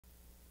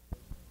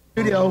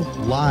Studio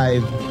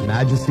live,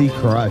 Majesty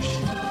Crush.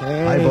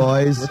 Hey, hi,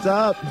 boys. What's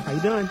up? How you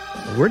doing?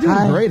 We're doing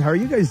great. How are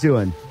you guys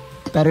doing?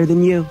 Better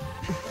than you.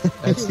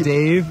 That's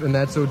Dave, and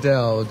that's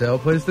Odell. Odell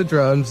plays the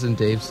drums, and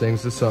Dave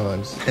sings the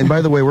songs. And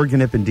by the way, we're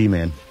Gnip and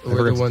D-Man.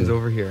 We're the ones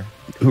over here.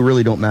 Who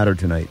really don't matter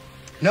tonight.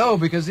 No,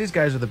 because these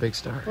guys are the big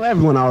stars. Well,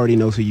 everyone already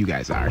knows who you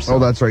guys are. So. Oh,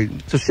 that's right.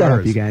 So shut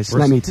up, you guys.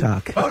 Let me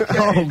talk.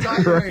 Okay,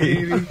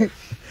 great.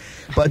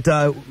 But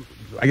I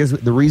guess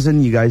the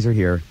reason you guys are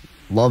here,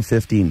 Love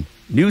 15,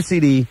 new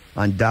CD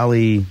on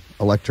Dolly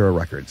Electra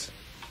Records.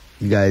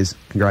 You guys,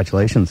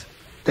 congratulations.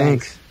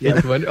 Thanks.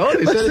 Yeah. Oh,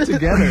 they said it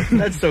together.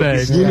 That's so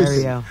Thanks.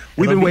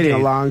 We've been waiting a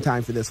long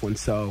time for this one,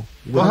 so...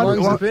 Well, how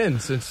long has it been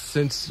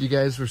since you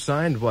guys were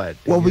signed, what,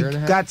 Well, we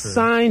got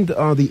signed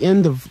the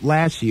end of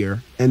last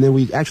year, and then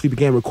we actually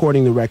began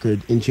recording the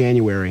record in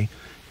January.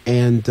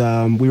 And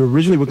we were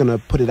originally going to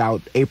put it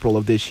out April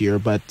of this year,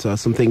 but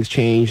some things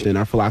changed, and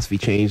our philosophy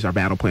changed, our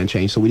battle plan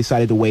changed. So we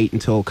decided to wait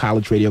until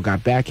college radio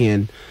got back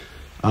in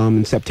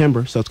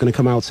September. So it's going to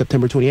come out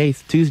September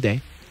 28th,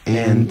 Tuesday.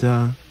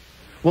 And...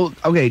 well,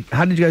 okay,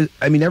 how did you guys,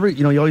 I mean,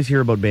 you always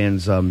hear about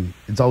bands,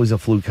 it's always a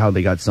fluke how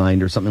they got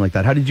signed or something like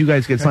that. How did you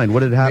guys get signed?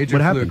 What happened?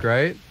 Fluke,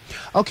 right?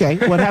 Okay,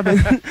 what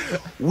happened?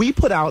 We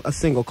put out a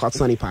single called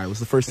Sunny Pie. It was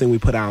the first thing we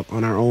put out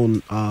on our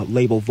own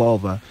label,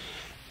 Vulva.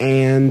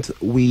 And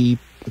we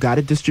got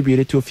it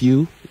distributed to a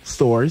few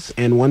stores,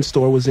 and one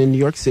store was in New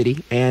York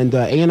City. And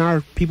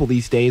A&R people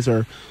these days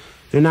they're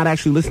not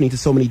actually listening to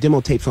so many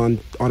demo tapes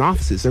on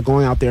offices. They're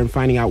going out there and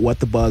finding out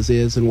what the buzz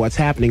is and what's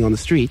happening on the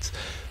streets.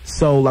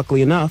 So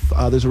luckily enough,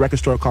 there's a record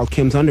store called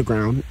Kim's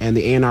Underground, and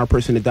the A&R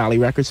person at Dolly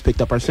Records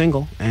picked up our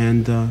single.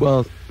 And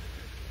well,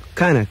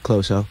 kind of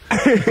close-o.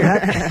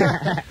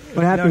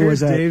 What happened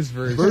was Dave's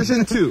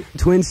version 2.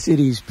 Twin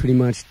Cities pretty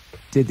much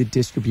did the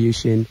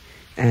distribution,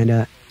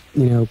 and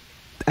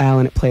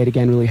Alan at Play It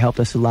Again really helped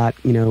us a lot,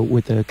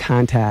 with the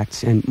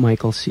contacts, and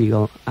Michael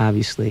Siegel,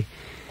 obviously,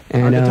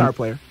 and our guitar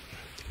player,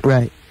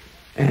 right?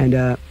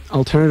 And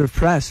Alternative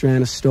Press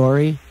ran a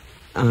story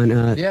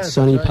on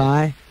Sunny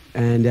Pie.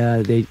 And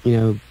they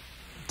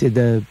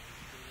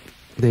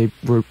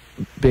were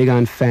big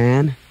on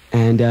Fan,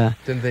 and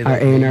didn't they our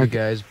name A&R you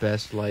guys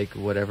best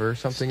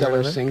something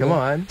stellar single. Come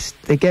on,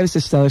 they gave us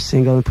a stellar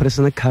single and put us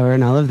on the cover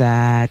and all of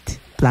that,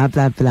 blah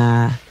blah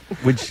blah.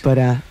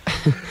 But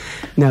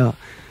no,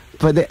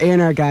 but the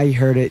A&R guy, he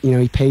heard it.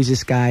 He pays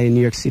this guy in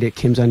New York City at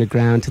Kim's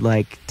Underground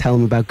to tell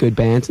him about good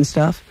bands and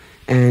stuff,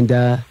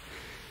 and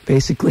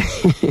basically.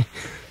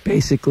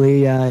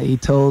 He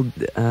told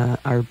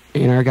our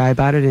A&R guy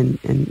about it,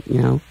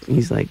 and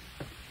he's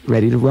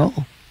ready to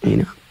roll,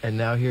 And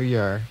now here you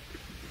are,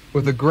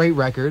 with a great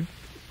record.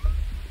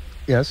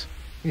 Yes.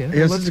 Yeah.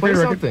 Yes, Let's it's a play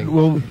great something.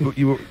 record. Well,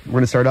 we're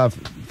going to start off.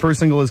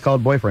 First single is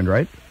called Boyfriend,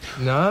 right?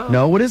 No.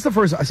 No, what is the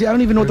first? See, I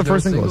don't even know what the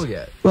first single is.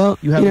 Yet. Well,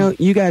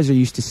 you guys are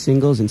used to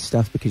singles and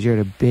stuff because you're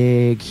at a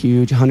big,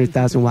 huge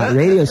 100,000-watt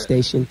radio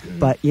station,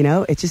 but,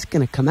 it's just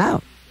going to come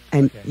out.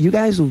 And you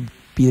guys will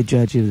be the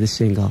judge of the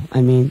single.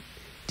 I mean...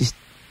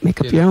 Make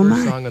up your own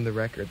mind. First song on the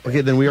record. Okay,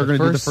 then we are going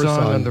to do the first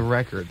song on the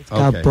record. It's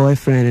called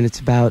Boyfriend, and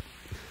it's about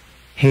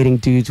hating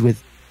dudes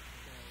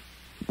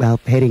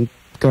hating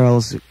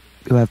girls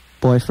who have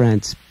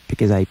boyfriends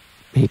because I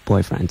hate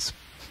boyfriends.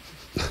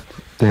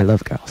 And I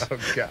love girls. Oh,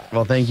 God.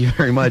 Well, thank you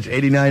very much.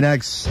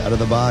 89X, Out of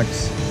the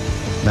Box,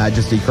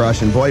 Majesty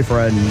Crush and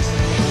Boyfriend.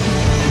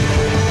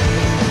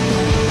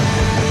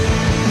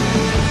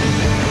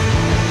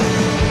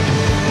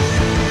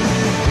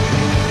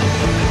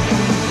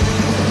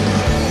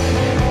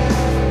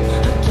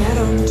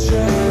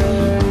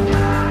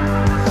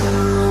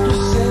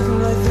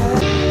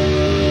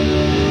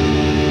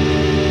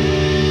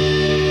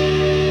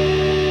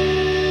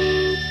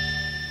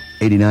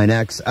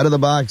 X, Out of the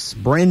Box,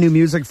 brand new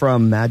music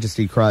from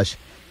Majesty Crush.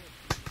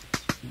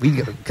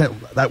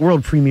 That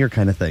world premiere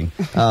kind of thing.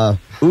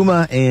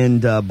 Uma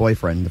and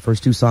Boyfriend, the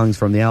first two songs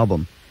from the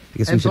album.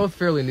 And both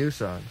fairly new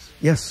songs.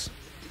 Yes.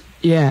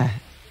 Yeah.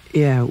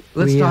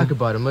 Let's talk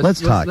about them.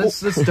 Let's talk. Let's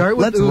start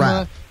with Uma,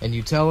 rap. and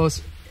you tell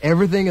us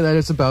everything that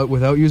it's about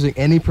without using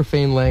any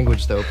profane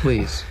language, though,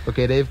 please.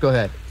 Okay, Dave, go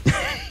ahead.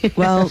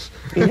 Well,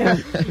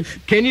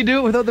 Can you do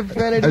it without the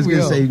profanity? I was going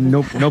to say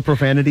no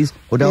profanities.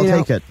 Odell,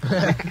 take it.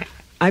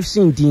 I've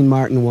seen Dean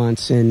Martin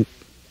once, and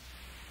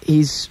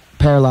he's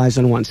paralyzed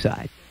on one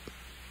side.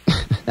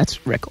 That's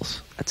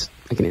Rickles. That's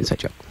like an inside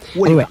joke.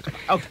 Anyway,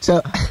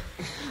 so,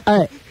 all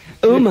right.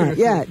 Uma,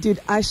 yeah, dude,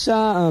 I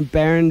saw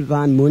Baron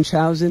von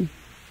Munchausen,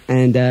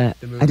 and the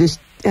movie?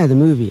 the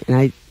movie, and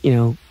I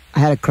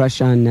had a crush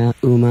on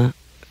Uma,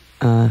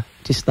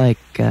 just like...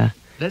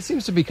 That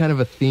seems to be kind of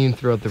a theme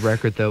throughout the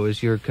record, though,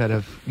 is your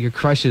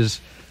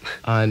crushes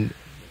on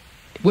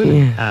women.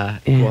 Yeah.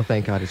 Well,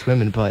 thank God it's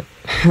women, but...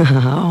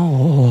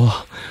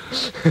 Oh,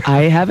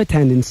 I have a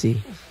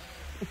tendency.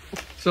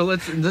 So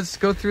let's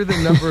go through the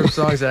number of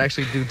songs that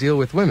actually do deal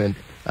with women.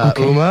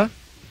 Okay. Uma,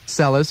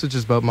 Celis, which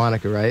is about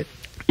Monica, right?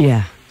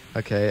 Yeah.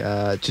 Okay,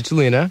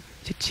 Cicciolina.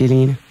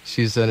 Cicciolina.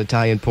 She's an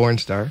Italian porn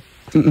star.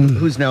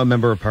 who's now a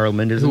member of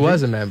Parliament, isn't Who he?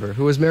 was a member,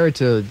 who was married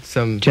to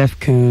some... Jeff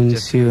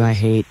Koons, who I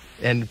hate.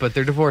 But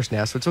they're divorced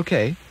now, so it's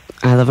okay.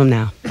 I love him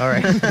now. All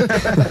right.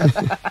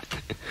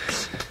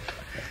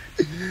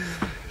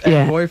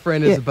 Yeah.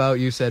 Boyfriend is about,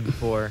 you said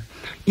before.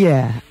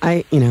 Yeah,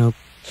 I don't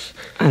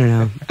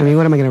know. I mean,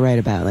 what am I going to write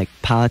about? Like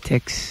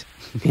politics?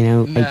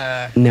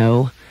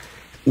 No.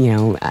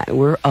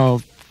 We're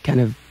all kind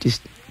of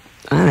just,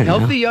 I don't know.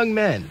 Healthy young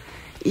men.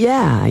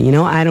 Yeah,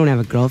 I don't have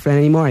a girlfriend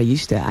anymore. I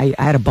used to. I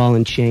had a ball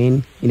and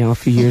chain, a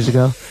few years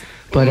ago.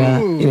 But,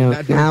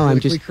 not now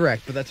I'm just...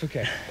 correct, but that's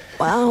okay.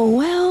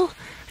 Well,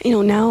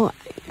 now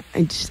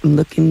I'm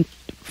looking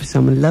for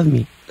someone to love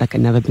me like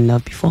I've never been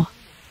loved before.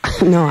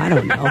 No, I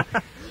don't know.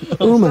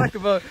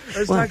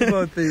 Let's talk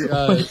about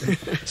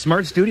the...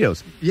 Smart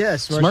Studios. Yeah,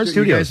 Smart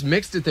Studios. You guys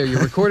mixed it there. You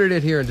recorded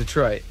it here in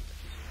Detroit.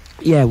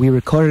 Yeah, we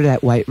recorded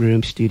at White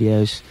Room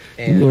Studios.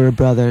 And we were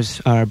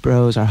brothers, our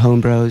bros, our home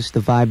bros.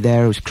 The vibe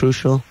there was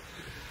crucial.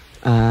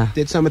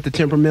 Did some at the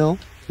Timber Mill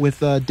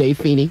with Dave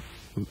Feeney,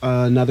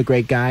 another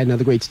great guy,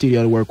 another great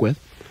studio to work with.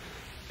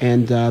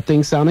 And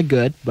things sounded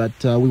good, but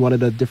we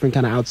wanted a different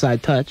kind of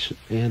outside touch.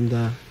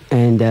 And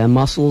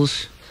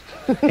Muscles,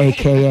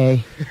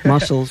 a.k.a.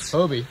 Muscles.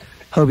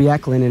 Hobie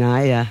Eklund and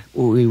I,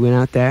 we went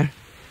out there,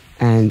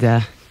 and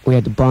we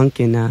had to bunk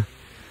in a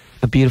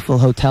beautiful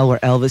hotel where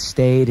Elvis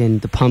stayed, and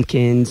the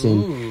Pumpkins,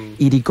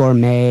 and Edie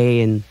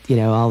Gourmet, and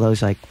all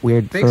those like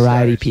weird Big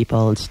variety stars.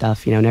 people and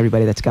stuff, and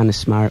everybody that's gone to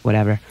Smart,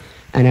 whatever.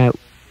 And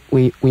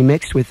we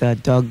mixed with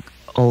Doug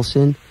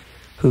Olson,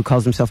 who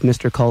calls himself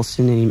Mr.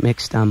 Colson, and he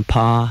mixed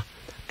Pa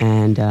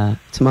and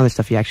some other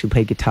stuff. He actually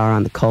played guitar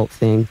on the Cult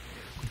thing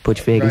with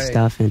Butch Vig and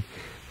stuff, and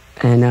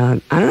I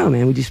don't know,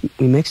 man.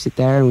 We mixed it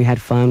there, and we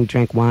had fun. We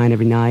drank wine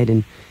every night,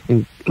 and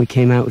we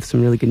came out with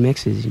some really good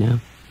mixes, You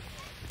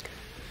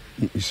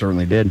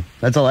certainly did.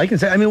 That's all I can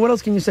say. I mean, what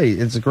else can you say?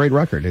 It's a great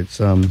record.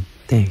 It's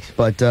Thanks.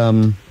 But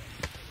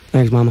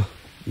Thanks, Mama.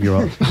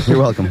 you're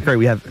welcome. Great.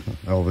 We have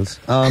Elvis.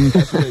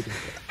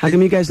 How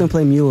come you guys don't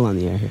play Mule on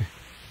the air here?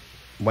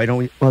 Why don't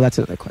we? Well, that's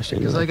another question.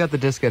 Because I got the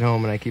disc at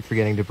home and I keep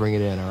forgetting to bring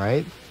it in, all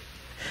right?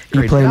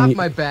 You play Get off Mule.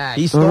 my back.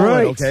 He stole All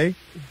right. it. Okay.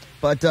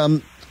 But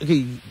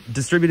okay,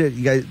 distributed.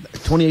 You guys,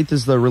 28th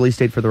is the release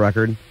date for the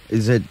record.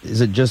 Is it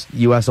just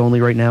U.S. only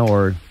right now,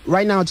 or?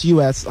 Right now it's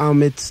U.S.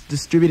 It's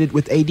distributed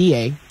with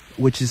ADA,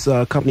 which is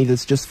a company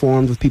that's just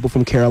formed with people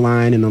from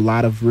Caroline and a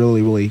lot of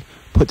really, really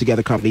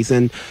put-together companies.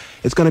 And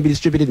it's going to be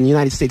distributed in the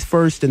United States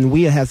first, and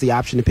WIA has the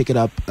option to pick it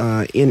up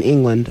in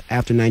England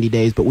after 90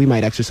 days, but we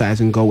might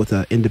exercise and go with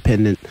an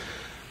independent.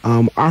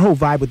 Our whole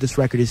vibe with this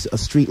record is a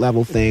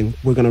street-level thing.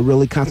 We're going to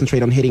really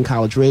concentrate on hitting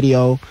college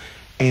radio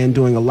and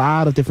doing a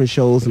lot of different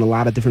shows in a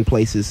lot of different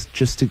places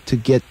just to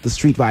get the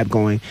street vibe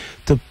going.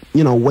 To,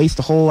 waste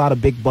a whole lot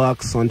of big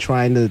bucks on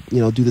trying to,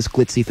 do this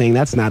glitzy thing,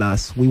 that's not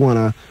us. We want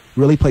to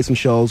really play some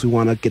shows. We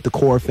want to get the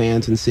core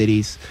fans in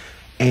cities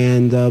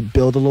and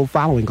build a little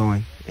following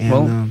going.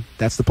 And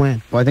that's the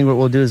plan. Well, I think what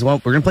we'll do is, we're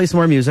going to play some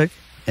more music,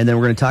 and then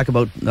we're going to talk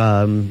about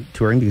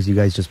touring, because you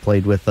guys just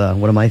played with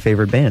one of my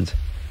favorite bands.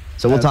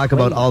 So we'll talk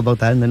about all about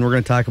that, and then we're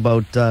going to talk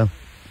about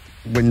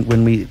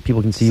when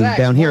people can see you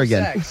down here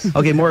again. Sex.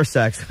 Okay, more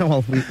sex.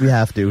 Well, we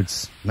have to.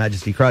 It's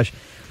Majesty Crush.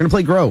 We're going to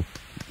play Grow.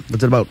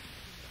 What's it about?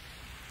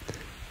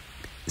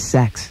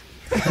 Sex.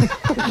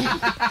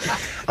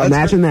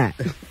 Imagine that.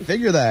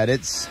 Figure that.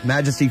 It's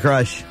Majesty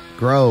Crush.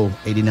 Grow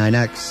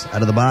 89X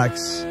out of the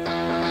box.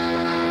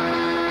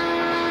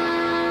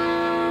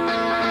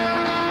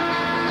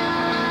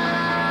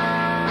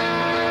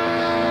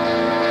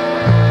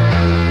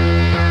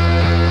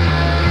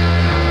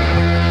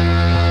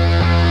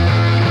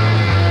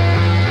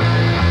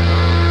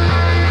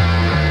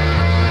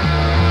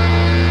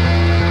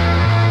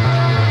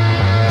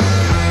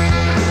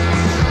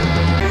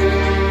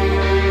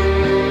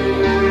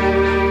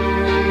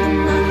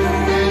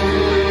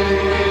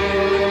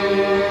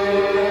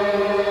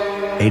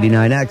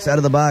 X out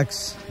of the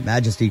box,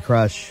 Majesty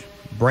Crush,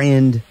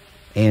 brand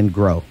and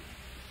grow.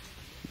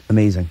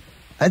 Amazing.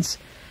 That's,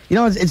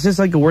 it's just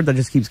like a word that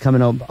just keeps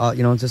coming up.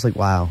 It's just like,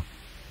 wow.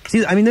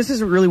 See, I mean, this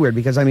is really weird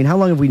because, how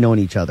long have we known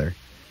each other?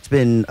 It's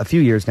been a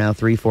few years now,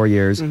 3-4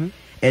 years. Mm-hmm.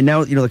 And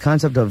now, the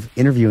concept of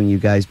interviewing you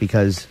guys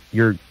because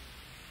you're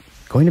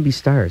going to be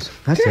stars.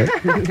 That's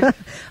it.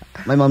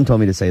 My mom told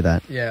me to say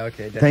that. Yeah,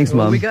 okay. Definitely. Thanks,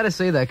 Mom. We got to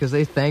say that because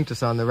they thanked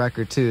us on the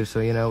record, too. So,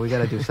 we got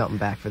to do something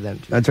back for them,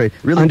 too. That's right.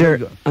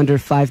 Really under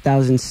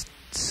 5,000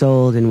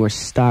 sold, and we're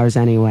stars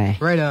anyway.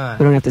 Right on.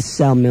 We don't have to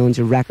sell millions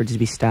of records to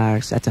be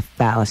stars. That's a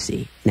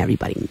fallacy, and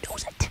everybody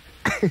knows it.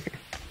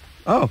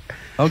 Oh,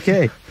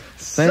 okay.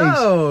 Thanks.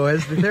 So,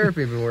 has the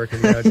therapy been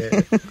working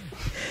nowadays?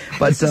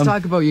 But let's just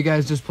talk about, you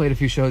guys just played a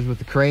few shows with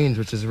the Cranes,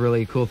 which is a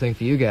really cool thing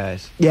for you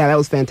guys. Yeah, that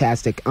was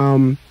fantastic.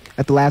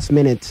 At the last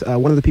minute,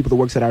 one of the people that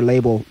works at our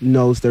label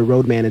knows their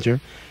road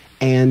manager,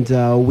 and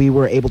we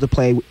were able to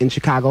play in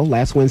Chicago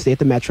last Wednesday at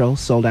the Metro,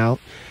 sold out,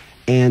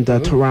 and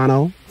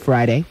Toronto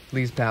Friday.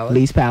 Lee's Palace.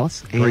 Lee's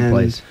Palace. Great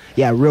place.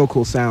 Yeah, real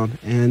cool sound.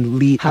 And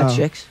Lee. Hot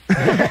chicks.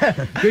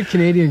 Good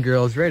Canadian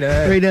girls, right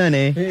on. Right on,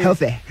 eh?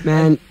 Healthy.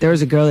 Man, there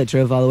was a girl that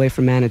drove all the way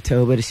from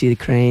Manitoba to see the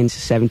Cranes,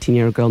 a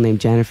 17-year-old girl named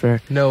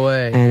Jennifer. No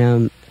way.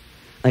 And,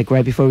 like,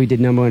 right before we did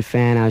number one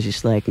fan, I was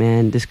just like,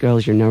 man, this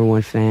girl's your number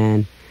one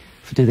fan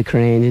to the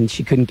Cranes. And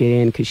she couldn't get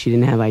in because she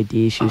didn't have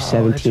ID. She was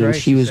 17. right,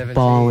 She she's was 17.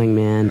 bawling,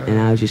 man. And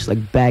I was just,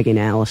 like, begging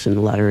Allison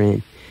to let her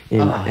in.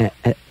 And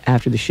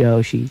after the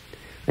show, she,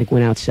 like,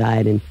 went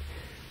outside and,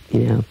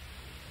 you know,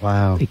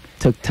 Wow. like,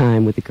 took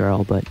time with the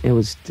girl. But it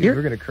was... Dude,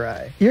 we're going to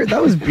cry.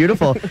 That was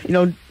beautiful. You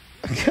know,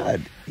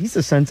 God, he's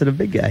a sensitive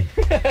big guy.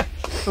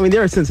 I mean,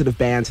 they're a sensitive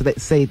band, so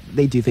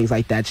they do things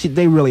like that.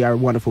 They really are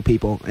wonderful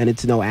people, and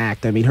it's no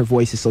act. I mean, her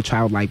voice is so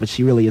childlike, but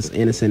she really is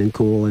innocent and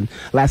cool. And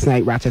last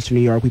night, Rochester,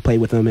 New York, we played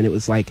with them, and it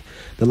was like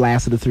the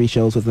last of the 3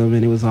 shows with them,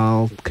 and it was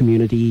all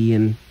community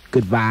and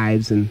good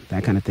vibes and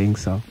that kind of thing.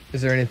 So,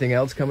 is there anything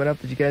else coming up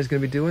that you guys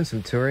going to be doing?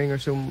 Some touring or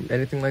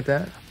anything like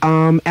that?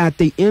 At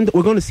the end,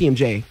 we're going to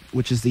CMJ,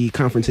 which is the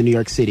conference in New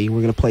York City.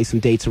 We're going to play some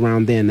dates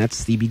around then.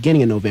 That's the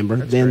beginning of November.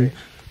 That's then. great.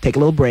 Take a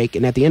little break,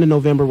 and at the end of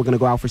November, we're going to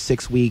go out for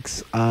 6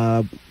 weeks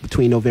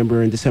between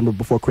November and December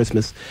before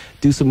Christmas.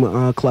 Do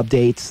some club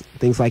dates,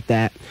 things like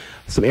that.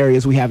 Some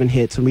areas we haven't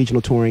hit, some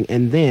regional touring,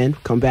 and then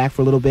come back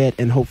for a little bit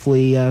and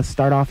hopefully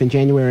start off in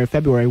January or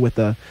February with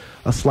a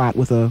slot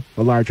with a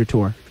larger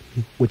tour,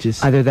 which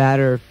is Either that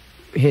or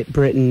hit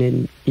Britain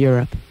and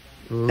Europe.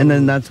 Ooh. And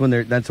then that's when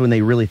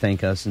they really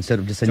thank us. Instead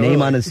of just a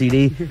name on a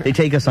CD, they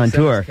take us on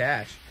Send us tour.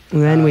 cash.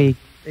 And then we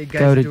Hey, go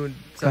guys to... doing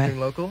something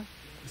local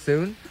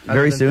soon? Very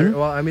Other than soon?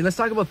 Well, I mean, let's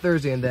talk about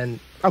Thursday and then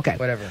okay.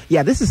 whatever.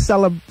 Yeah, this is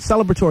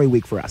celebratory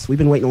week for us. We've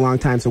been waiting a long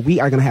time, so we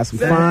are going to have some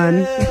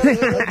fun.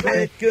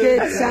 Good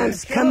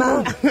times, come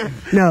on.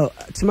 No,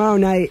 tomorrow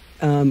night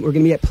we're going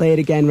to be at Play It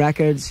Again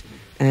Records,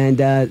 and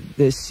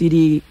the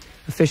CD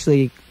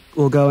officially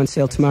will go on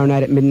sale tomorrow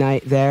night at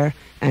midnight there,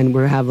 and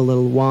we'll have a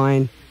little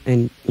wine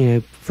and, you know,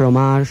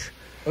 fromage.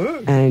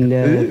 Ooh. And,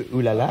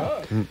 Ooh la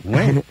la.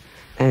 When?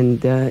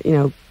 and you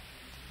know,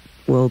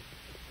 we'll,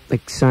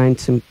 like, sign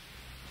some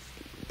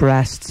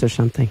breasts or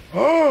something.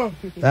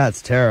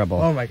 That's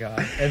terrible. Oh my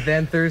god. And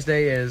then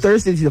Thursday is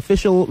Thursday's the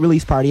official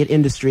release party at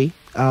Industry.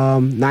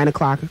 9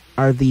 o'clock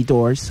are the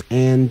doors,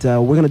 and we're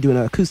going to do an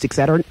acoustic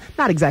set, or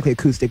not exactly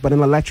acoustic, but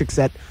an electric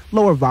set,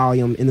 lower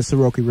volume in the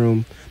Soroki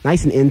room,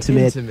 nice and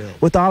intimate.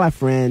 With all our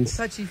friends.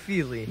 touchy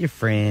feely. Your We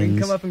friends. can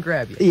come up and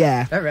grab you.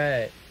 Yeah, All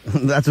right.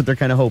 That's what they're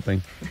kind of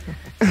hoping.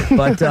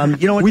 But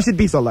you know what? we should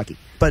be so lucky.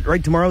 But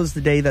right, tomorrow is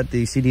the day that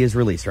the CD is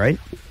released, right?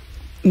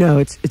 No,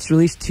 it's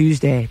released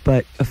Tuesday,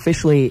 but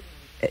officially,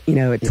 you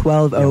know, at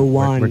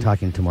 12:01. We're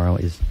talking tomorrow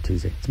is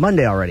Tuesday. It's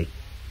Monday already.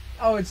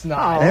 Oh, it's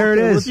not. There it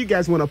Well, is. if you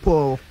guys want to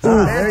pull,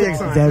 There you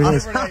go. There it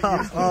is.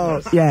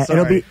 Oh, Yeah,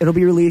 sorry. it'll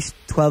be released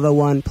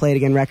 12:01. Play It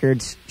Again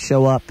Records.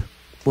 Show up.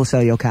 We'll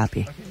sell you a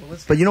copy.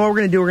 But you know what we're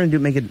going to do? We're going to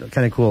make it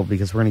kind of cool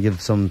because we're going to give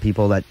some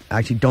people that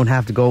actually don't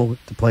have to go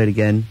to Play It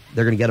Again.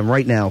 They're going to get them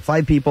right now.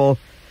 5 people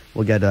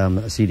will get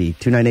a CD.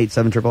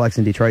 298-7XXX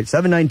in Detroit.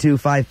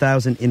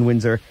 792-5000 in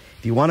Windsor.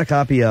 If you want a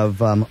copy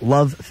of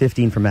Love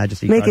 15 from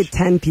Majesty Make Crush. it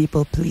 10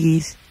 people,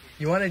 please.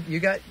 You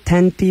got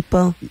 10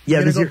 people. Yeah,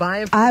 you because gonna you're- go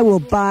buy 'em? I will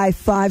buy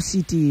 5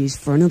 CDs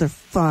for another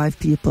 5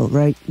 people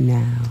right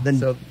now. then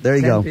So, there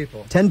you 10 go.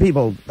 people. 10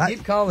 people.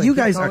 Keep calling. You Keep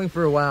guys calling are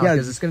for a while Yeah.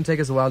 because it's going to take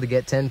us a while to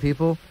get 10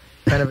 people.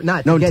 Kind of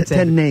not No, to get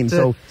 10 names,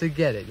 so- to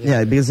get it. you Yeah,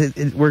 know.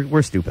 because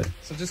we're stupid.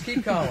 So just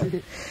keep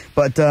calling.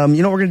 But you know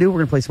what we're gonna do? We're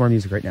gonna play some more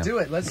music right now. Do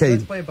it. Let's Okay.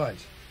 play a bunch.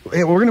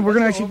 Yeah, we're gonna Let's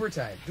go actually.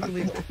 overtime. Do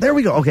illegal. There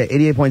we go. Okay,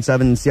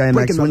 88.7 CIMX.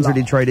 Breaking the Windsor, law.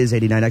 Detroit is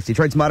 89X.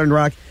 Detroit's Modern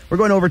Rock. We're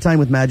going overtime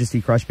with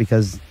Majesty Crush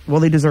because, well,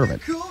 they deserve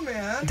it. Cool,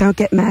 man. Don't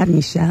get mad,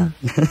 Michelle.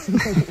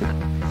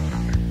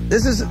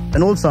 This is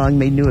an old song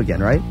made new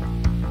again, right?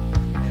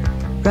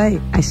 Right,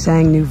 I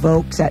sang New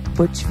Vokes at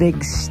Butch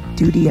Vig's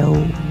studio.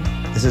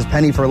 This is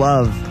Penny for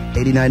Love,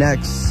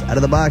 89X. Out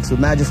of the box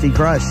with Majesty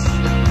Crush.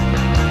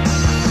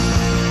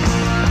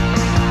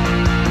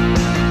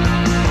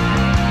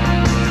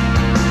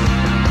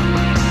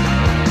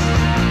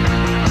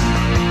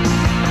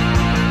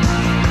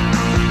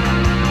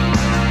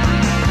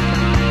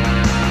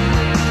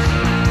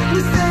 I'm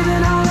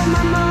saving all of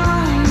my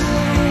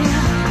money.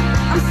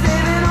 I'm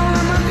saving all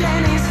of my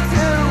pennies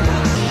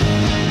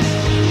too.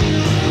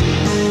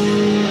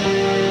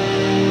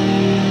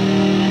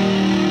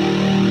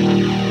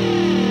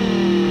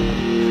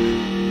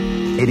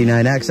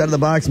 89X. Out of the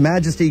box,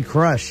 Majesty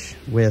Crush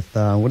with,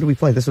 what did we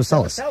play? This was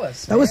Celis.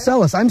 Celis, That was man.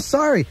 Celis. I'm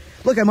sorry.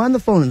 Look, I'm on the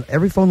phone.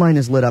 Every phone line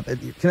is lit up.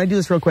 Can I do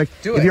this real quick?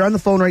 Do If it. you're on the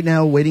phone right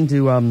now waiting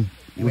to,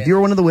 if you're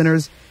one of the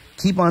winners,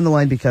 keep on the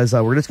line because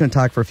we're just going to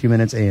talk for a few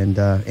minutes and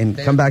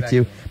come back to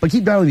you. But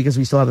keep dialing because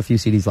we still have a few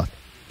CDs left.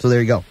 So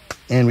there you go.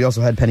 And we also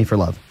had Penny for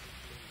Love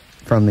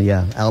from the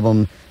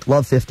album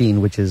Love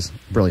 15, which is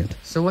brilliant.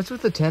 So what's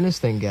with the tennis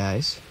thing,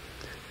 guys?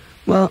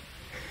 Well,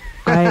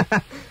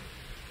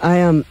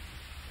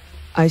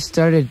 I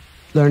started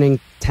learning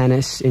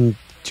tennis in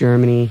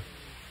Germany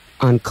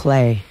on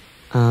clay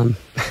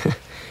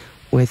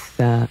with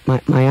my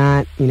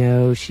aunt. You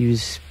know, she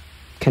was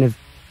kind of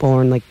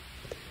born like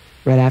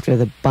right after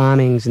the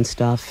bombings and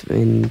stuff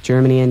in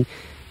Germany,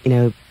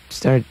 and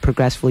started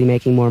progressively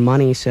making more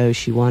money. So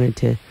she wanted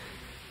to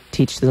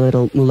teach the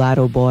little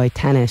mulatto boy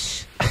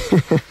tennis,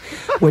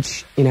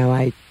 which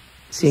I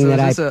seeing so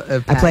that is this a I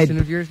played. passion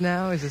of yours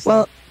now? Is this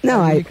Well,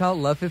 no, you call it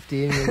Love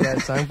 15. You got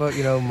a song about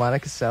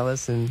Monica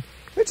Seles, and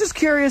we're just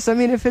curious. I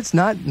mean, if it's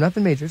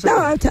nothing major. No,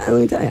 let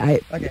me tell you.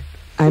 Okay.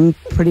 I'm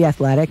pretty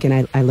athletic,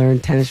 and I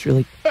learned tennis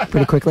really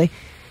pretty quickly.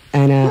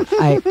 And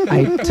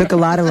I took a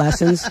lot of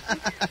lessons.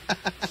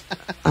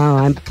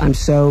 Oh, I'm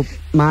so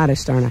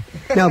modest, aren't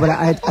I? No, but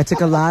I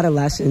took a lot of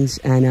lessons.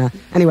 And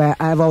anyway,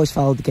 I've always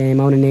followed the game.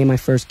 I want to name my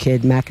first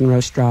kid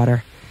McEnroe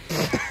Stroughter.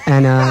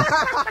 And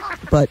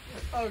but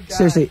Oh, God.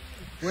 seriously,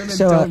 Women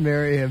so, don't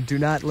marry him. Do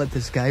not let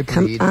this guy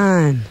come bleed.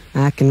 on,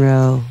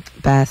 McEnroe,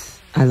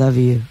 Beth, I love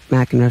you,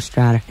 McEnroe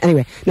Stroughter.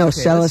 Anyway, no,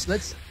 Okay, Seles.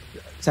 let's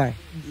Sorry.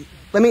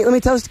 Let me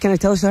tell us. Can I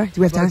tell a story?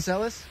 Do we have about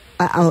time? Seles?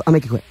 I'll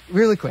make it quick.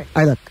 Really quick.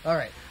 All right, look. All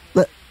right.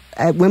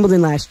 At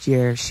Wimbledon last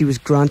year, she was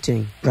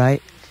grunting,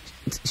 right?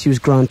 She was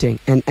grunting,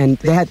 and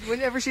they had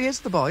Whenever she hits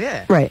the ball,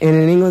 yeah. right. And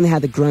in England, they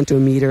had the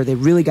gruntometer. They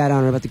really got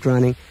on her about the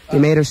grunting. They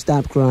made her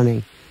stop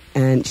grunting,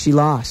 and she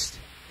lost.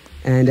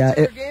 And Took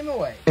her game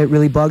away. it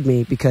really bugged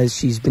me because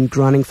she's been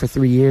grunting for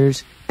 3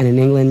 years, and in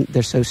England,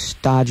 they're so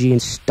stodgy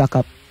and stuck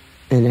up,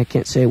 and I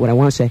can't say what I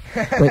want to say.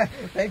 But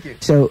Thank you.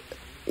 so,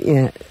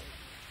 yeah,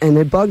 and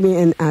it bugged me,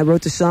 and I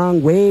wrote the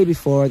song way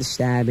before the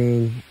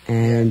stabbing,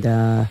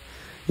 and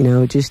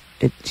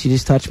she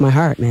just touched my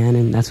heart, man,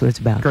 and that's what it's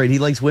about. Great. He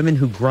likes women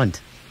who grunt.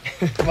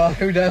 Well,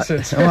 who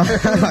doesn't?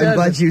 I'm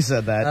glad you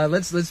said that.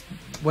 Let's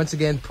once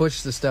again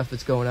push the stuff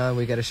that's going on.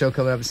 We got a show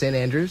coming up at St.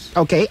 Andrews.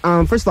 Okay,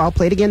 first of all,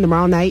 play it again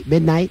tomorrow night,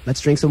 midnight.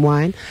 Let's drink some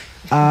wine.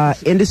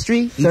 Industry,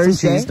 Eat some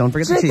Thursday. cheese. Don't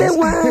forget the Drink that cheese.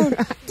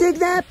 wine, dig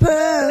that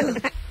pearl.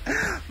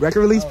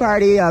 Record release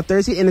party,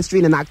 Thursday Industry,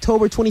 and on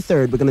October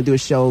 23rd, we're going to do a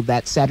show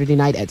that Saturday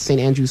night at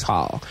St. Andrews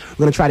Hall. We're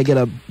going to try to get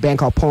a band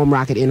called Poem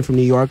Rocket in from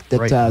New York that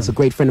Right. is a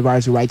great friend of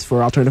ours who writes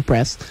for Alternative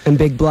Press. And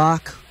Big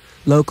Block,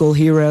 local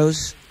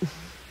heroes,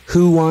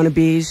 who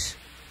wannabes.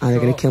 Oh, they're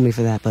going Cool. to kill me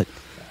for that, but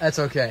That's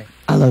okay.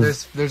 I love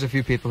There's a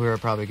few people who are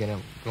probably gonna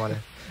want to,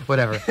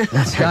 whatever.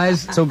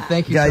 Guys, So,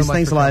 thank you guys, so much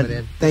thanks for a lot. coming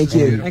in. Thank This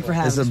is you. beautiful. Thanks for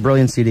having This is a us.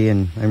 brilliant CD,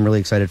 and I'm really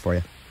excited for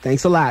you.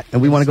 Thanks a lot.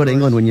 And we want to go to Stores.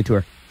 England when you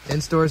tour.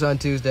 In stores on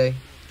Tuesday.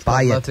 It's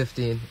Buy called it. Love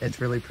 15.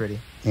 It's really pretty.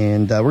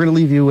 And we're going to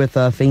leave you with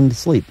Feigned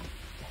Sleep.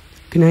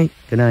 Good night.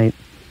 Good night.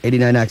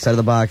 89X out of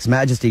the box.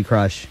 Majesty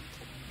Crush.